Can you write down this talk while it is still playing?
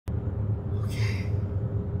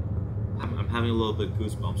having a little bit of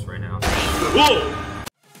goosebumps right now. Whoa!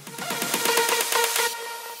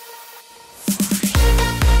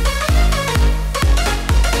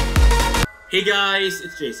 Hey guys,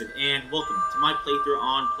 it's Jason, and welcome to my playthrough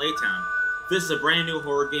on Playtown. This is a brand new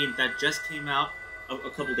horror game that just came out a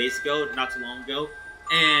couple days ago, not too long ago,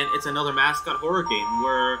 and it's another Mascot horror game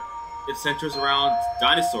where it centers around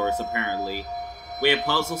dinosaurs, apparently. We have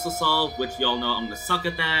puzzles to solve, which y'all know I'm gonna suck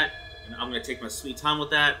at that, and I'm gonna take my sweet time with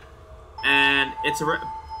that. And it's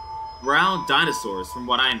around dinosaurs, from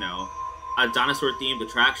what I know. A dinosaur-themed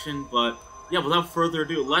attraction, but yeah, without further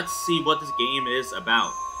ado, let's see what this game is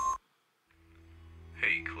about.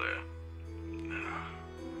 Hey, Claire.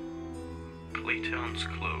 Playtown's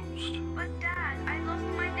closed. But Dad, I lost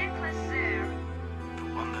my necklace there. The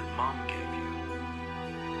one that Mom gave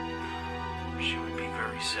you. She would be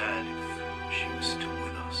very sad if she was still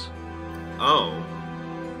with us. Oh.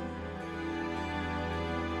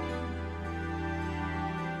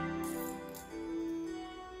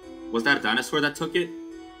 Was that a dinosaur that took it?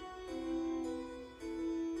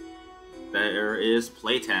 There is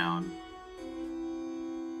Playtown.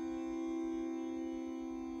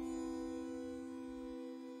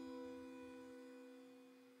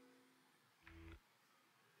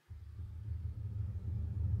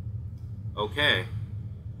 Okay.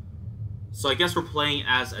 So I guess we're playing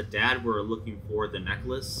as a dad. We're looking for the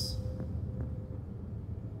necklace.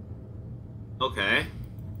 Okay.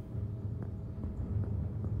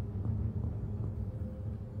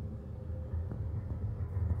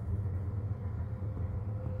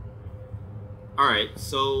 Alright,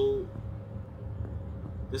 so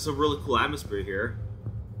this is a really cool atmosphere here.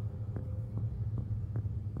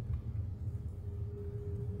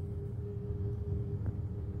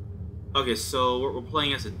 Okay, so we're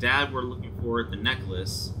playing as a dad. We're looking for the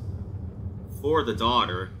necklace for the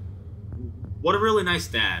daughter. What a really nice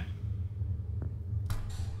dad.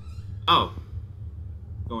 Oh.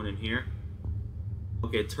 Going in here.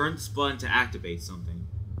 Okay, turn this button to activate something.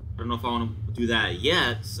 I don't know if I want to do that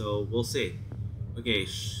yet, so we'll see. Okay,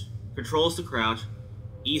 controls to crouch.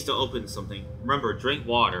 E's to open something. Remember, drink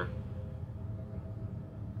water.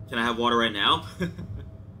 Can I have water right now?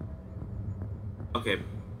 Okay.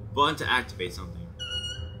 Button to activate something.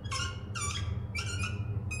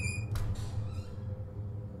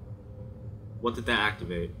 What did that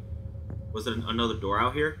activate? Was it another door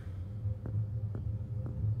out here?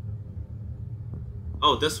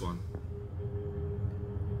 Oh, this one.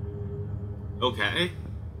 Okay.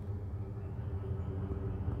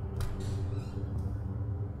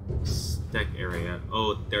 Deck area.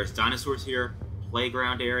 Oh, there's dinosaurs here.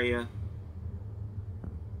 Playground area.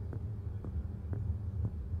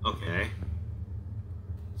 Okay.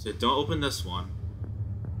 So don't open this one.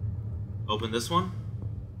 Open this one.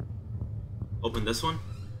 Open this one.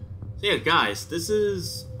 So yeah, guys, this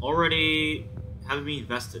is already having me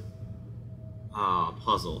invested. Ah,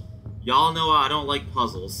 puzzle. Y'all know I don't like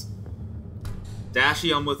puzzles.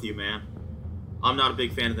 Dashy, I'm with you, man. I'm not a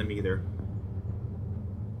big fan of them either.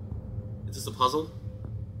 Is this a puzzle?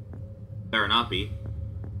 Better not be.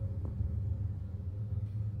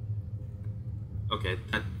 Okay,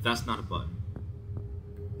 that's not a button.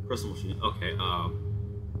 Crystal machine. Okay,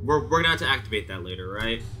 we're gonna have to activate that later,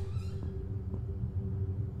 right?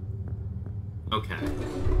 Okay.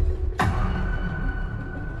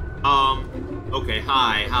 Okay,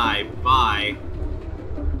 hi, bye.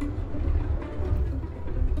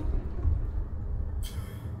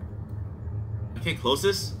 I can't close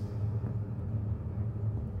this?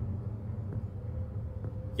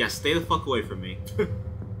 Yeah, stay the fuck away from me.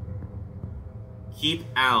 Keep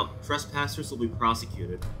out. Trespassers will be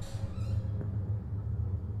prosecuted.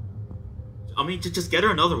 I mean, just get her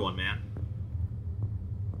another one, man.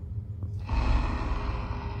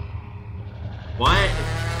 What?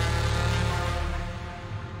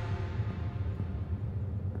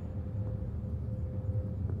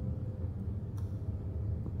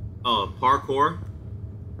 Oh, parkour?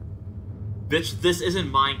 Bitch, this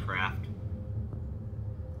isn't Minecraft.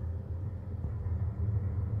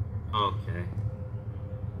 Okay.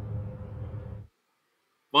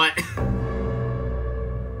 What?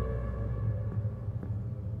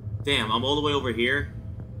 Damn, I'm all the way over here?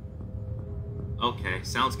 Okay,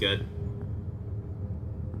 sounds good.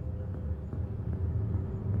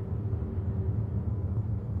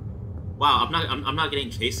 Wow, I'm not getting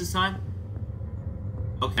chased this time?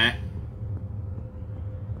 Okay.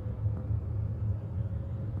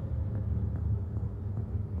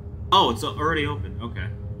 Oh, it's already open. Okay.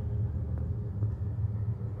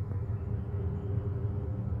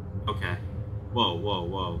 Okay. Whoa, whoa,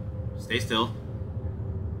 whoa. Stay still.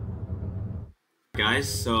 Guys,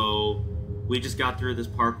 so we just got through this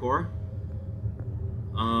parkour.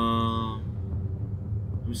 Let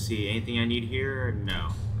me see. Anything I need here? No.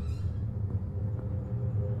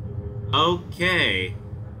 Okay.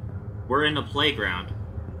 We're in the playground.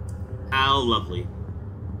 How lovely.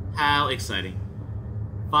 How exciting.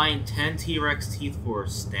 Find 10 T-Rex teeth for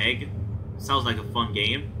Stag. Sounds like a fun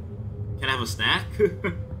game. Can I have a snack?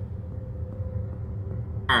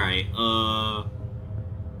 Alright,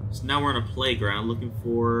 so now we're in a playground looking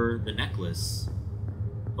for the necklace.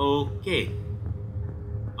 Okay.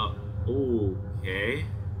 Okay.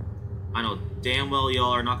 I know damn well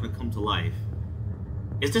y'all are not gonna come to life.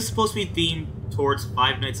 Is this supposed to be themed towards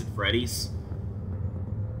Five Nights at Freddy's?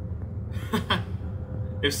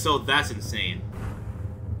 If so, that's insane.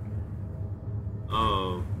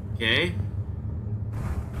 Okay.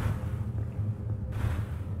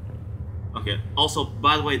 Okay, also,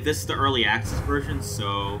 by the way, this is the early access version,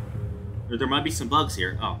 so there might be some bugs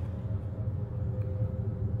here. Oh.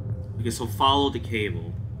 Okay, so follow the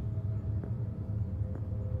cable.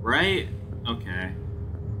 Right? Okay.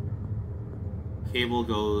 Cable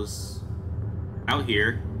goes out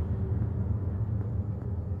here.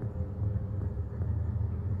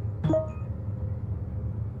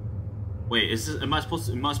 Wait, is this, am I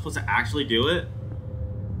supposed to actually do it?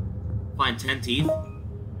 Find 10 teeth?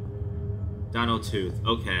 Dino tooth.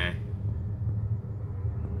 Okay.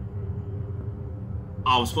 Oh,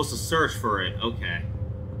 I was supposed to search for it. Okay.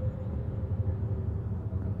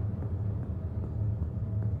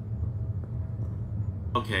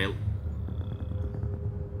 Okay.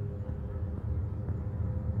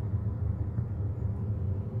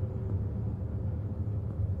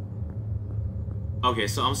 Okay,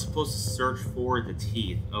 so I'm supposed to search for the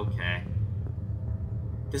teeth. Okay.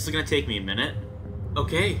 This is gonna take me a minute.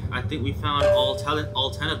 Okay, I think we found all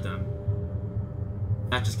 10 of them.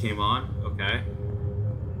 That just came on. Okay.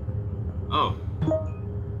 Oh.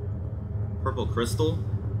 Purple crystal.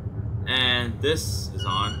 And this is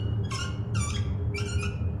on.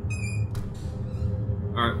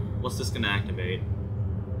 Alright, what's this gonna activate?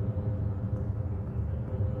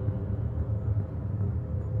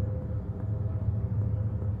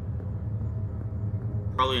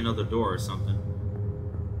 Probably another door or something.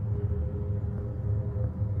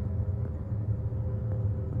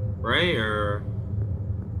 Right, or...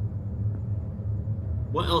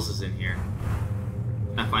 what else is in here?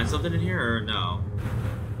 Can I find something in here, or no?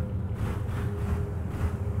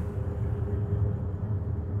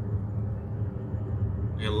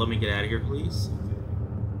 Okay, let me get out of here, please.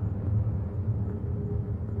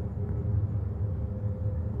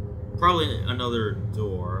 Probably another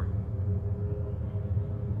door.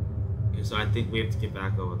 Okay, so I think we have to get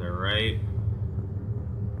back over there, right?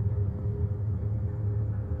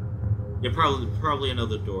 Yeah, probably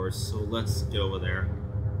another door, so let's get over there.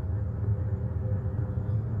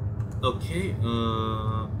 Okay,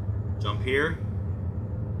 jump here.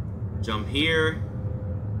 Jump here.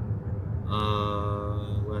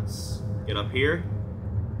 Let's get up here.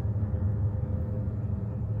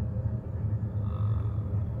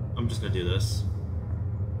 I'm just gonna do this.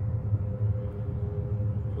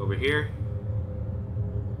 Go over here.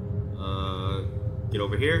 Get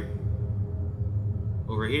over here.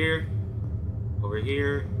 Over here. Over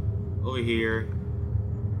here. Over here.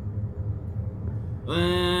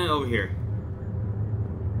 Over here.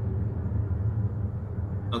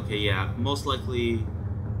 Okay, yeah, most likely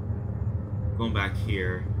going back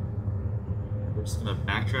here. We're just gonna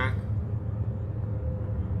backtrack.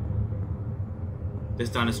 This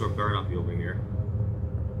dinosaur better not be over here.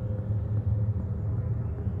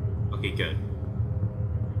 Okay, good.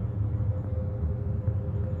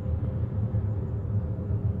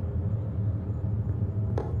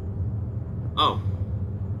 Oh.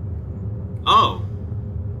 Oh!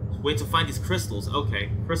 Wait to find these crystals.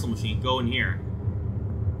 Okay, crystal machine, go in here.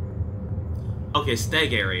 Okay,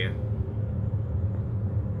 stag area.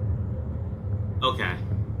 Okay.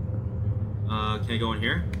 Can I go in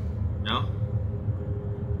here? No?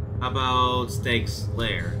 How about Stag's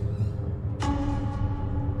lair?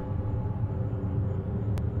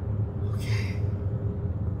 Okay.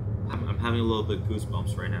 I'm having a little bit of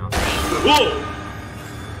goosebumps right now. Whoa!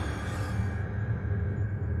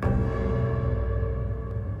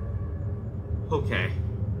 Okay.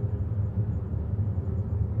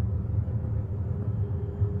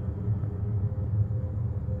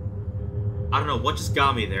 I don't know what just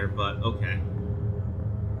got me there, but okay.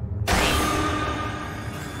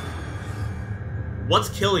 What's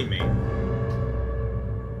killing me? I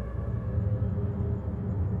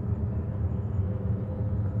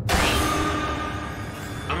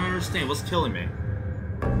don't understand. What's killing me?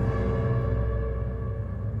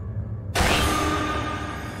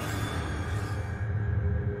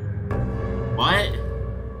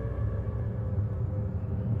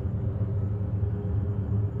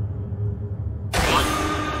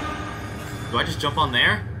 Do I just jump on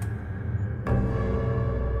there?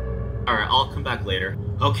 Alright, I'll come back later.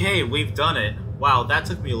 Okay, we've done it. Wow, that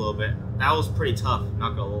took me a little bit. That was pretty tough,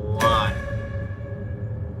 not gonna lie.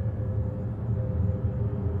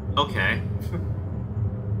 Okay.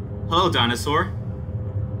 Hello, Dinosaur.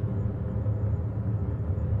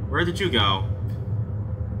 Where did you go?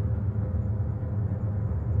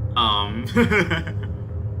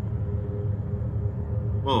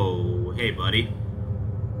 Whoa, hey, buddy.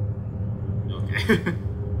 Okay.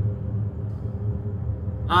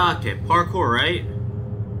 Okay, parkour, right?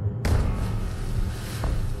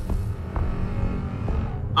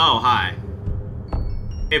 Oh, hi.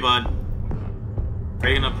 Hey, bud. Are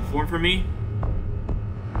you gonna perform for me?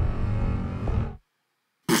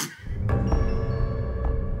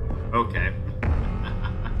 Okay.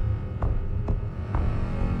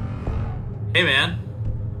 Hey, man.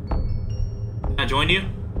 Can I join you?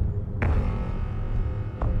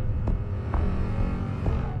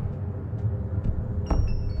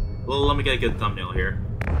 Well, let me get a good thumbnail here.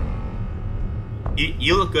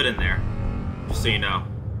 You look good in there, just so you know.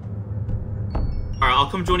 Alright, I'll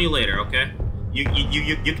come join you later, okay? You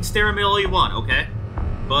can stare at me all you want, okay?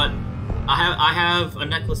 But I have a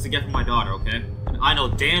necklace to get for my daughter, okay? And I know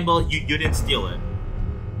damn well you didn't steal it.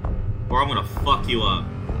 Or I'm gonna fuck you up.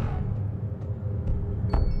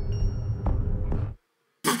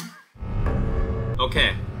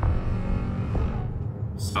 Okay.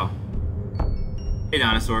 So. Hey,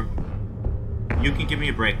 Dinosaur. You can give me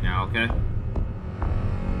a break now, okay?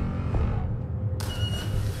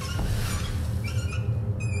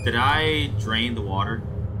 Did I drain the water?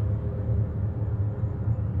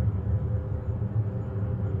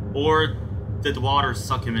 Or did the water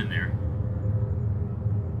suck him in there?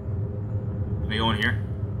 Can I go in here?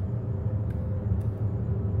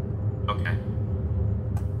 Okay.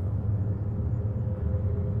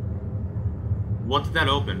 What did that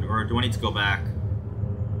open? Or do I need to go back?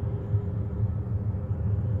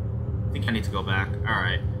 I think I need to go back.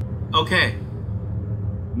 Alright. Okay.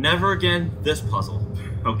 Never again this puzzle.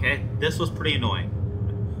 Okay? This was pretty annoying.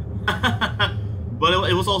 But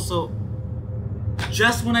it was also...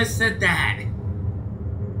 just when I said that!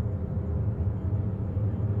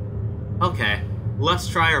 Okay. Let's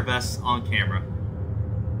try our best on camera.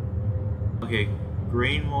 Okay.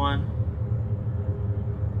 Green one.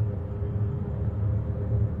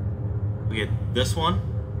 Okay, this one.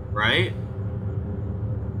 Right?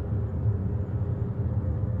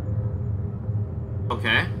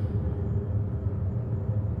 Okay.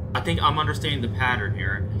 I think I'm understanding the pattern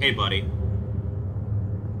here. Hey, buddy.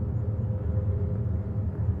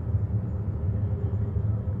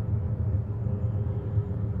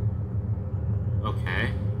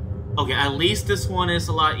 Okay. Okay, at least this one is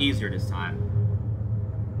a lot easier this time.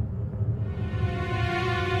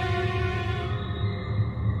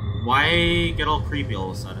 Why get all creepy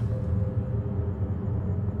all of a sudden?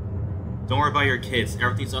 Don't worry about your kids.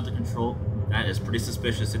 Everything's under control. That is pretty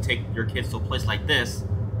suspicious to take your kids to a place like this.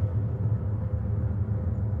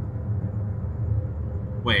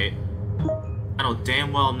 Wait. I know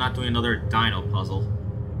damn well I'm not doing another dino puzzle.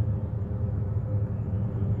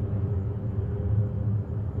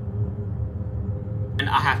 And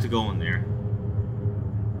I have to go in there.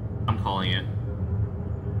 I'm calling it.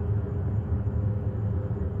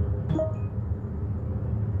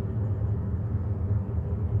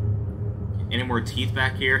 Any more teeth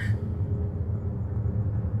back here?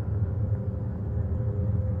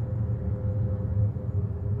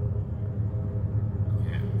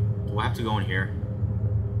 Do I have to go in here?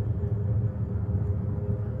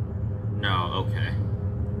 No, okay.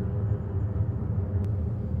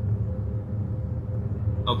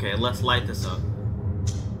 Okay, let's light this up.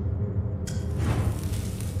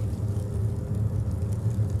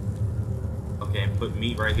 Okay, put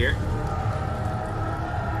meat right here.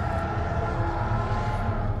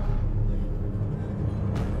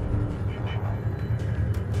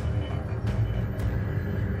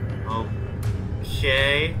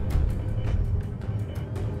 Okay.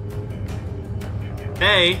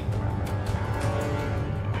 Hey!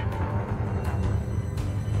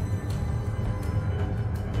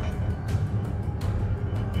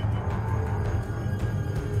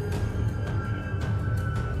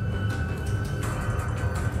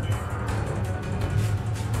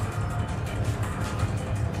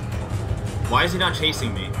 Why is he not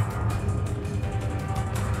chasing me?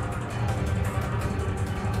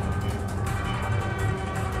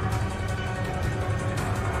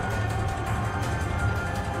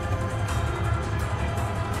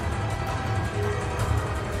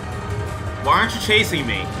 Why aren't you chasing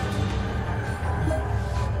me?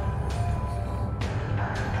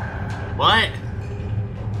 What?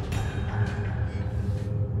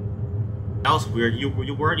 That was weird.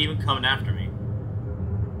 You weren't even coming after me.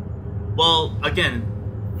 Well, again,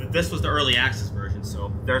 this was the early access version,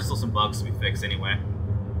 so there's still some bugs to be fixed anyway.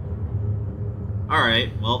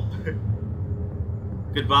 Alright, well.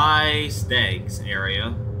 Goodbye, Stags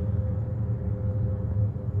area.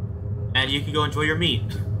 And you can go enjoy your meat.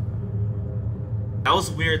 That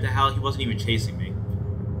was weird how he wasn't even chasing me.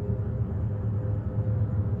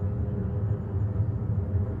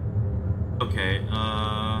 Okay,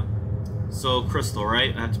 so Crystal,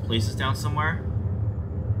 right? I have to place this down somewhere?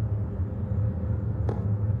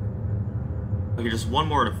 Okay, just one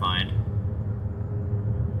more to find.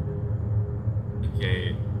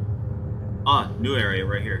 Okay. Ah, new area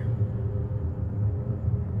right here.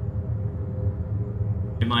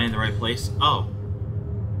 Am I in the right place? Oh.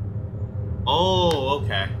 Oh,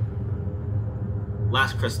 okay.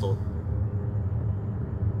 Last crystal.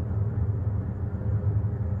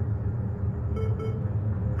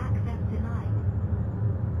 Access denied.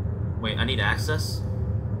 Wait, I need access?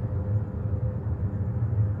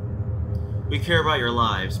 We care about your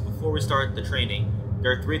lives. Before we start the training,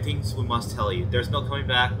 there are 3 things we must tell you. There's no coming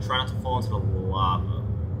back. Try not to fall into the lava.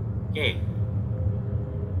 Okay.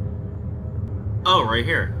 Oh, right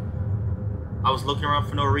here. I was looking around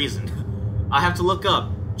for no reason. I have to look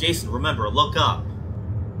up. Jason, remember, look up.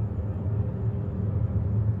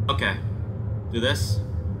 Okay. Do this.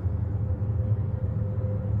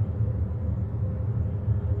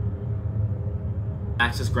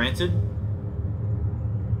 Access granted.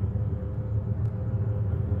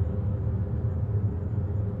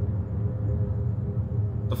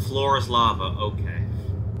 The floor is lava. Okay.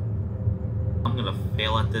 I'm gonna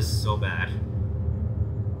fail at this so bad.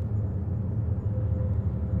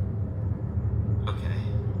 Okay.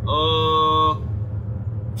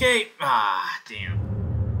 Ah, damn.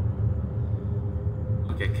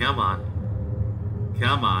 Okay, come on.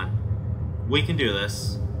 Come on. We can do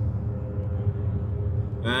this.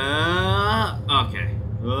 Okay.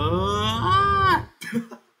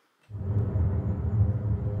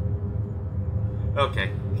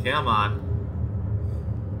 Okay, come on.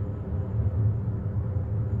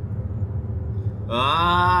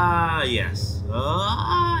 Yes.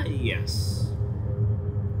 Yes.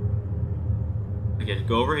 Okay,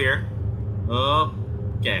 go over here.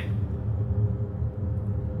 Okay.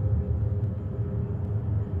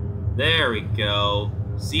 There we go.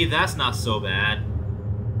 See, that's not so bad.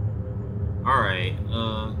 Alright,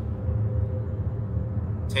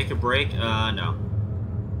 take a break? No.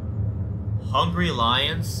 Hungry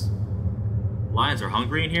lions? Lions are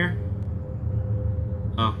hungry in here?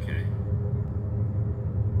 Okay.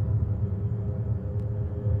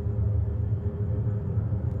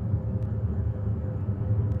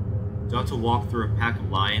 Do I have to walk through a pack of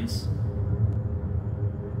lions?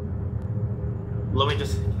 Let me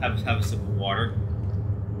just have a sip of water.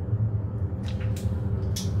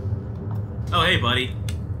 Oh, hey, buddy.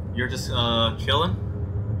 You're just, chilling?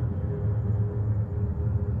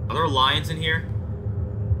 Are there lions in here?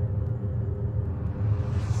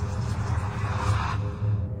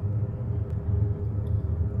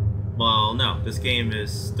 Well, no. This game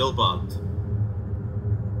is still bugged.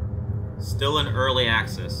 Still in early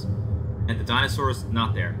access. And the dinosaur is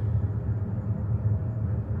not there.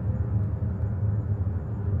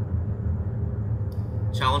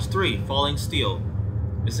 Challenge 3, falling steel.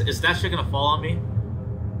 Is that shit gonna fall on me?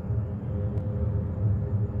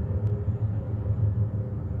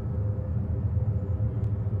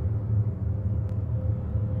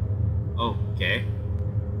 Okay.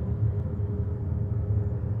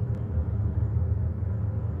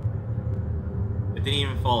 It didn't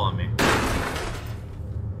even fall on me.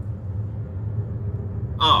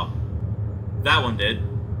 Oh. That one did.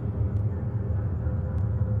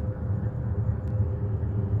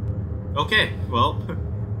 Okay, well,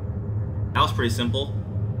 that was pretty simple.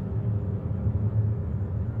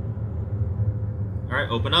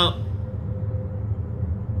 Alright, open up.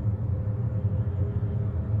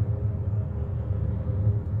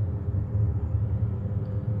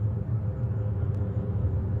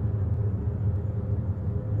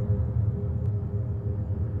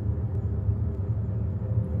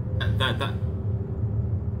 That.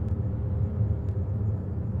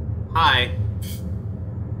 Hi.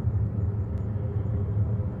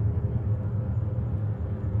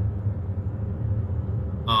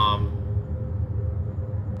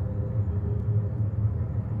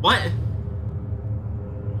 What?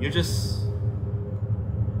 You just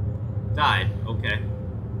died. Okay.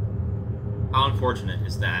 How unfortunate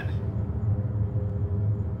is that?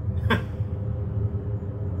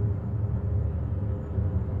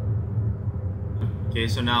 Okay,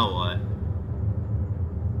 so now what?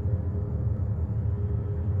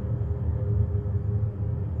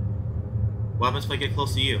 What happens if I get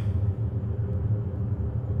close to you?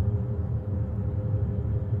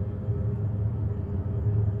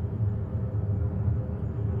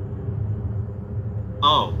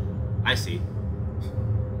 Oh, I see.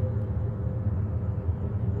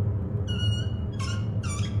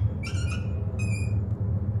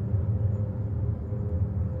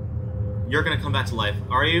 You're gonna come back to life,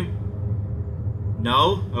 are you?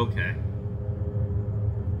 No? Okay.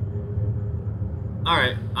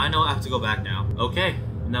 Alright, I know I have to go back now. Okay,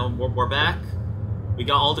 now we're back. We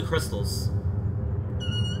got all the crystals.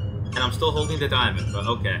 And I'm still holding the diamond, but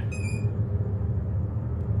okay.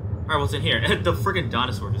 Alright, what's in here? The friggin'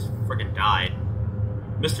 dinosaur just friggin' died.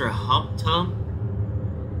 Mr. Hump Tum?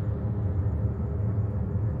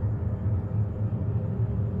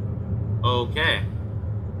 Okay.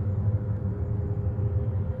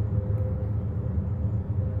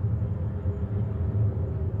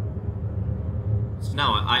 So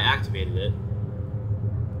now I activated it.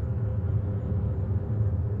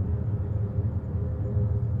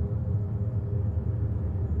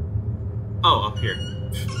 Oh, up here.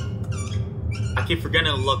 I keep forgetting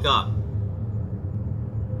to look up.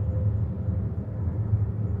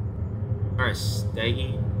 Alright,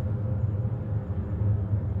 staggy.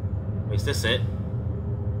 Wait, is this it?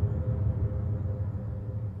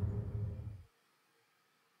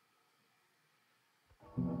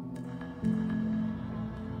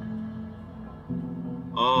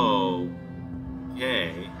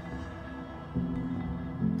 Okay.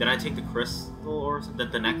 Did I take the crystal or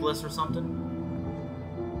something? The necklace or something?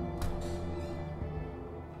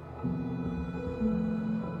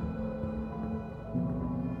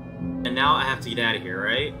 And now I have to get out of here,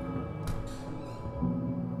 right?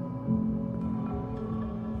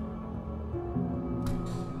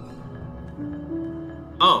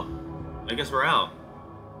 Oh, I guess we're out.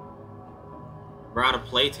 We're out of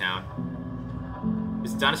Playtown.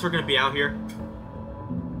 Is the dinosaur gonna be out here?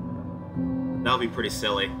 That'll be pretty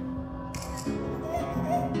silly.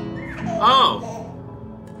 Oh!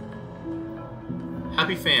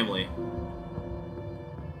 Happy family.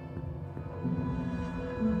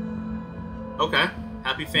 Okay,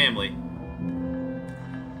 happy family.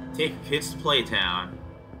 Take your kids to Playtown.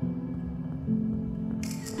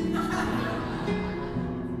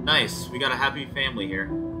 Nice, we got a happy family here.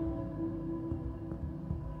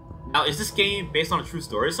 Now, is this game based on a true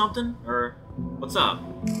story or something? Or what's up?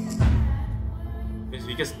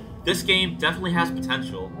 Because this game definitely has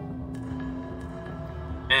potential.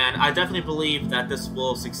 And I definitely believe that this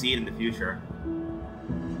will succeed in the future.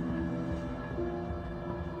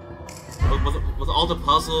 With all the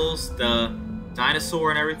puzzles, the dinosaur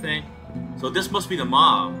and everything. So this must be the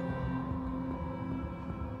mom.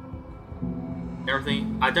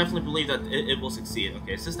 Everything. I definitely believe that it will succeed.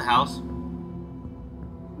 Okay, is this the house?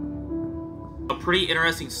 A pretty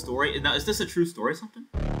interesting story. Now, is this a true story or something?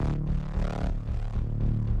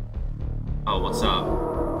 Oh, what's up?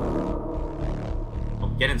 Oh,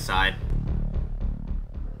 get inside.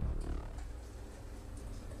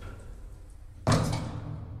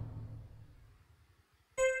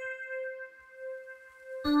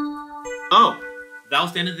 Oh, that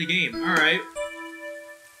was the end of the game. Alright.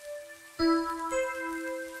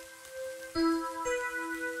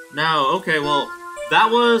 Now, okay, well, that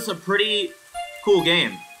was a pretty cool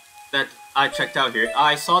game that I checked out here.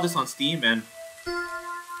 I saw this on Steam, and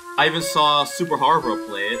I even saw Super Harbor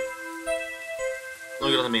play it. Let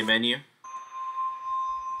me go to the main menu.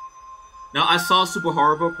 Now, I saw Super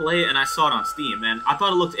Harbor play it, and I saw it on Steam, and I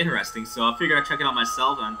thought it looked interesting, so I figured I'd check it out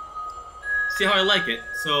myself and see how I like it.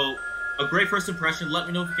 So, a great first impression. Let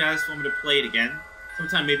me know if you guys want me to play it again.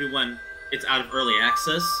 Sometime maybe when it's out of early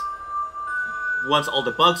access. Once all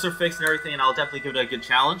the bugs are fixed and everything, and I'll definitely give it a good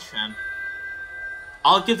challenge, and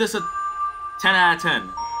I'll give this a 10 out of 10.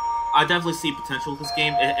 I definitely see potential with this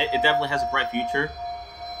game. It definitely has a bright future.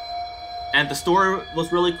 And the story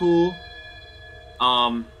was really cool.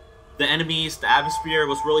 The enemies, the atmosphere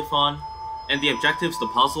was really fun. And the objectives, the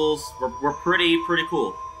puzzles, were pretty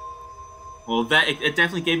cool. Well, it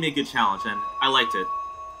definitely gave me a good challenge, and I liked it.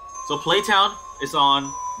 So Playtown is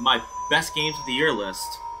on my best games of the year list.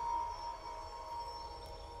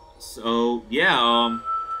 So, yeah,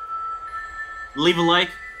 leave a like,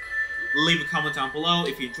 leave a comment down below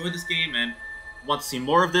if you enjoyed this game and want to see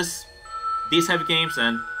more of these type of games,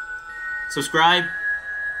 and subscribe,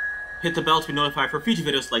 hit the bell to be notified for future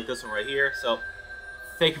videos like this one right here. So,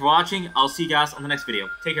 thank you for watching. I'll see you guys on the next video.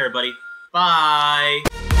 Take care, everybody. Bye!